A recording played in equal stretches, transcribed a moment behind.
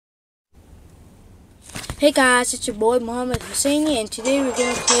Hey guys, it's your boy Muhammad Husseini, and today we're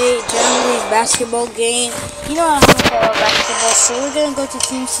gonna play Germany's basketball game. You know how much I love basketball, so we're gonna go to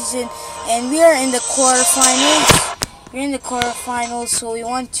team season, and we are in the quarterfinals. We're in the quarterfinals, so we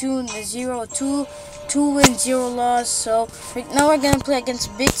won 2-0, two wins, 0 loss. So now we're gonna play against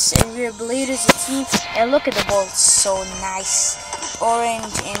Bits, and we're Bladers, a team. And look at the ball, it's so nice,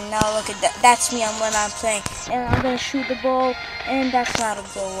 orange. And now look at that. That's me. When I'm playing, and I'm gonna shoot the ball, and that's not a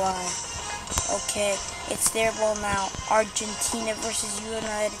goal line. Okay, it's their ball now. Argentina versus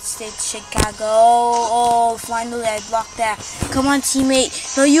United States, Chicago. Oh, finally I blocked that. Come on,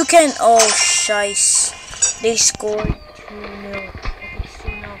 teammate. No, you can. Oh, shice. They scored 2-0.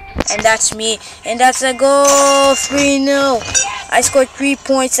 And that's me. And that's a goal. 3-0. I scored 3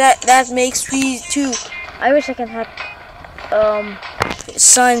 points. That makes 3-2. I wish I can have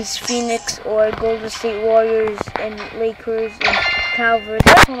Suns, Phoenix, or Golden State Warriors, and Lakers, and Calvert.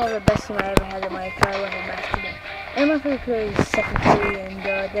 That's one of the best teams I ever had in my entire life of basketball. And my favorite player is Stephen Curry and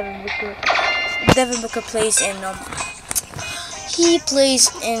Devin Booker. Devin Booker plays in he plays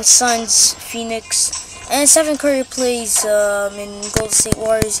in Suns, Phoenix, and Stephen Curry plays in Golden State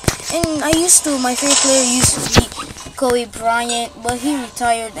Warriors. And my favorite player used to be Kobe Bryant, but he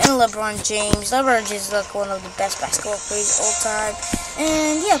retired. And LeBron James. LeBron James is like one of the best basketball players of all time.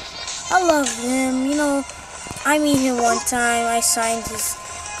 And yeah, I love him. You know, I meet him one time.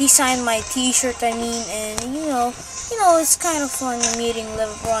 He signed my T-shirt. And you know, it's kind of fun meeting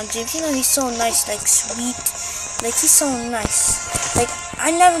LeBron James. You know, he's so nice, like sweet, like he's so nice. Like I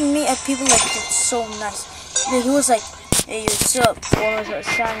never meet people like that, so nice. He was like, "Hey, what's up? Want to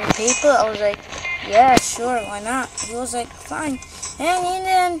sign your paper?" I was like, "Yeah, sure, why not?" He was like, "Fine." And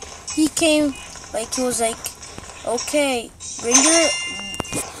then he came, like he was like, "Okay, bring your."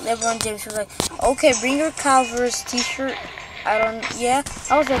 LeBron James was like, "Okay, bring your Calvers T-shirt." Yeah.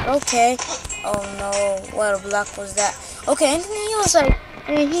 I was like, "Okay." Oh no, what a block was that? Okay, and then he was like,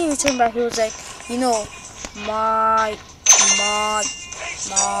 and he returned back. He was like, "You know, my.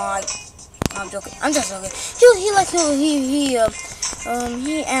 I'm joking. I'm just joking."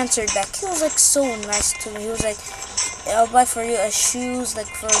 He answered back. He was like so nice to me. He was like, "I'll buy for you a shoes, like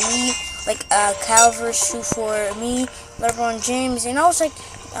for me, like a Calvert shoe for me, LeBron James." And I was like,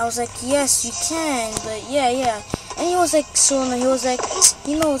 "Yes, you can." But yeah. And he was like so nice. He was like,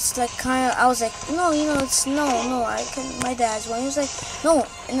 "You know, it's like kind of." I was like, "No, you know, it's no. I can. My dad's one." He was like, "No."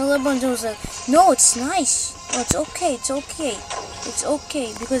 And the LeBron James was like, "No, it's nice. No, it's okay. It's okay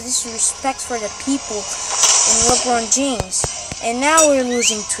because this is respect for the people." And LeBron James. And now we're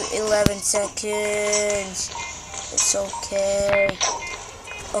losing to 11 seconds. It's okay.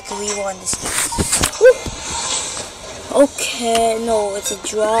 Okay, we won this game. Woo. Okay, no, it's a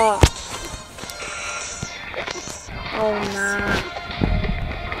draw. Oh nah.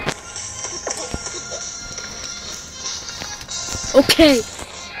 Okay,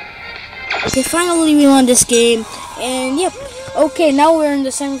 finally we won this game. And yep. Okay, now we're in the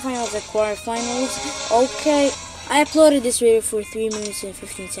semifinals and quarterfinals. Okay, I uploaded this video for 3 minutes and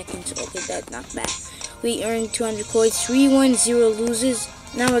 15 seconds. Okay, that's not bad. We earned 200 coins. 3 wins, 0 loses.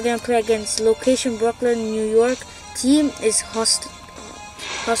 Now we're gonna play against Location Brooklyn, New York. Team is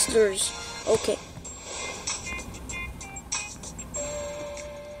Hustlers. Okay.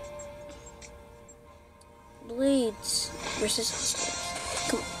 Blades versus Hustlers.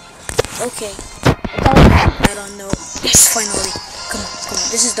 Come on. Okay. I don't know. Yes, finally. Come on.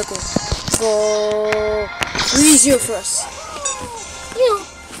 This is the goal. Goal. 3-0 for us.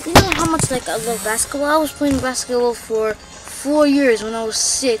 You know how much like I love basketball? I was playing basketball for 4 years when I was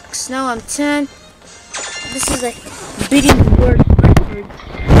 6. Now I'm 10. This is like beating the world record.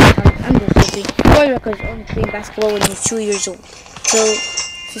 I'm just joking. World record is only playing basketball when you're 2 years old. So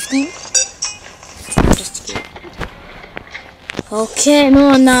 15? I'm just kidding. Okay,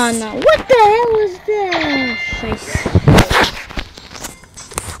 no. What the hell is that? Nice.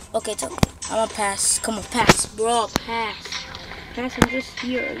 Okay, it's okay. I'm gonna pass. Come on, pass, bro. Pass. I'm just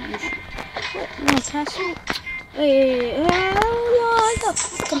here. What? No, pass it. Hey, oh, no.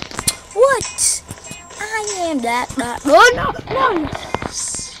 Come. What? I am that. Oh, no. Oh,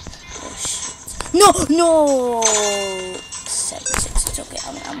 shit. No. 7-6. It's okay.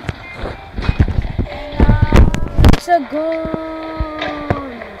 I'm It's a goal.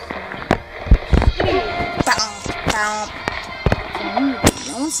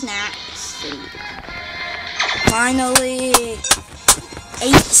 Don't snap. Finally,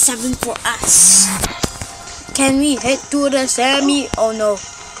 8-7 for us. Can we head to the semi? Oh no.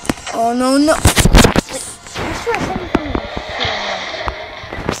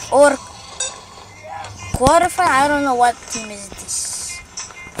 Or quarterfinal. I don't know what team is this.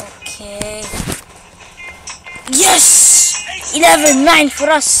 Okay. Yes! 11-9 for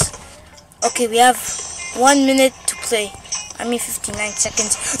us. Okay, we have 1 minute to play. I mean 59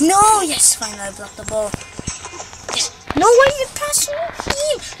 seconds. No! Yes, finally I blocked the ball. Yes. No way you passing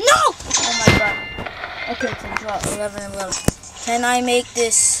him! No! Oh my god. Okay, it's a draw. 11-11. Can I make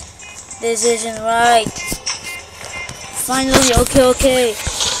this decision right? Finally, okay. Okay,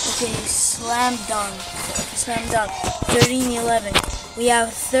 slam dunk. 13-11. We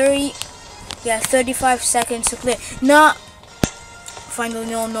have 35 seconds to play. No! Finally,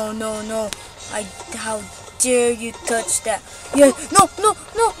 no. How dare you touch that? Yeah, no,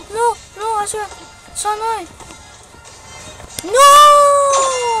 I swear. So annoying.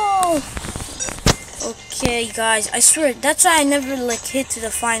 No! Okay, guys, I swear, that's why I never like hit to the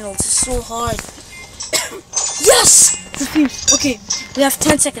finals. It's so hard. Yes! Okay, we have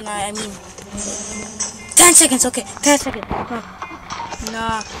 10 seconds. I mean, 10 seconds. Okay, 10 seconds.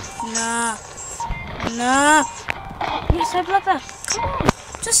 Nah. Yes, I blocked that. Come on,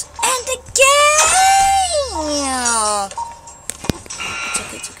 just end the game.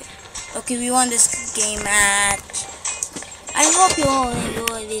 It's okay. Okay, we won this game match. I hope you all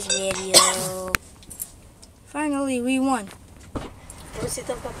enjoyed this video. Finally, we won.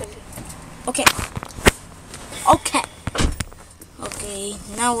 Okay.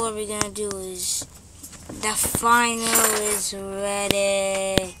 Now what we're gonna do is the final is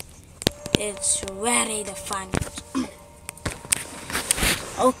ready. It's ready, the finals.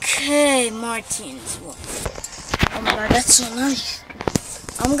 Okay, Martins won. Oh my god, that's so nice.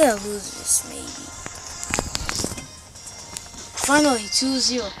 I'm gonna lose this maybe. Finally,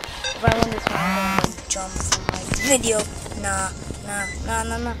 2-0. If I win this one, I'm gonna jump from my video. Nah.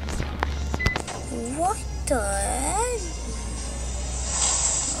 What the heck?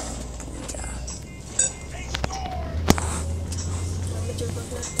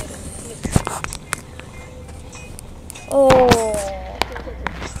 Oh, okay.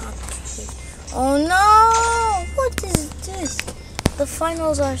 Oh no! What is this? The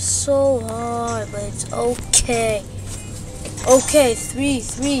finals are so hard, but it's okay. Okay, 3.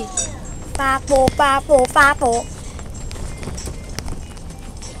 Papo.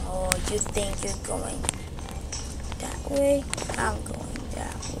 Oh, you think you're going that way? I'm going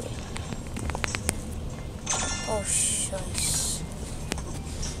that way. Oh, shucks.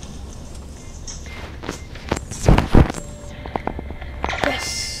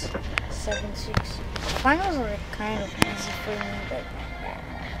 Yes! 7-6. Finals are kind of easy for me, but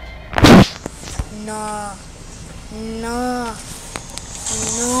no,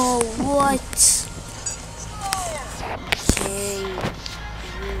 what? Okay,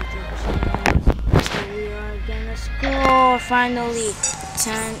 we are gonna score finally.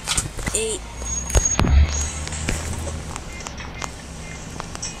 10-8.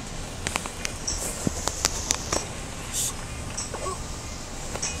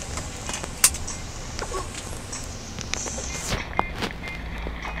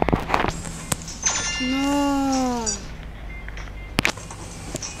 No.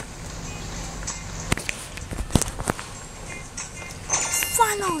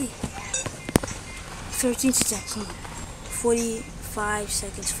 Finally. 13-10. 45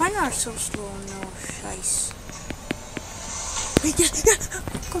 seconds. Finally are so slow. No, shice.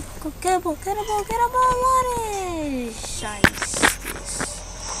 Go. Get a ball. What is shice?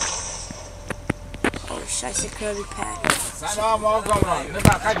 Oh, shice, a curly pack.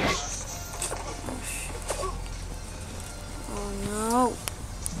 Oh no.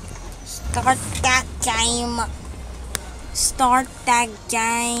 Start that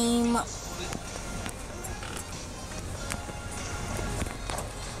game.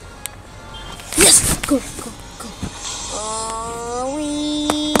 Yes! Go. Oh,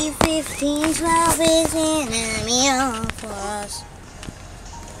 we 15-12 is enemy of us.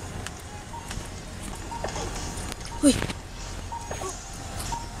 Wait.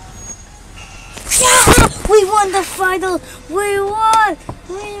 Yeah! We won the final! We won!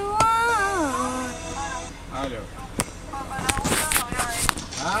 Алло.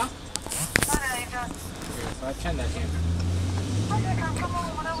 А?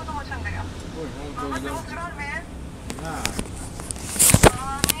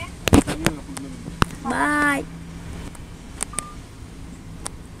 Bye.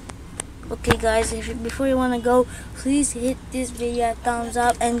 Okay guys, before you want to go, please hit this video a thumbs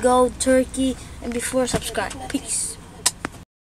up and go Turkey, and before subscribe. Peace.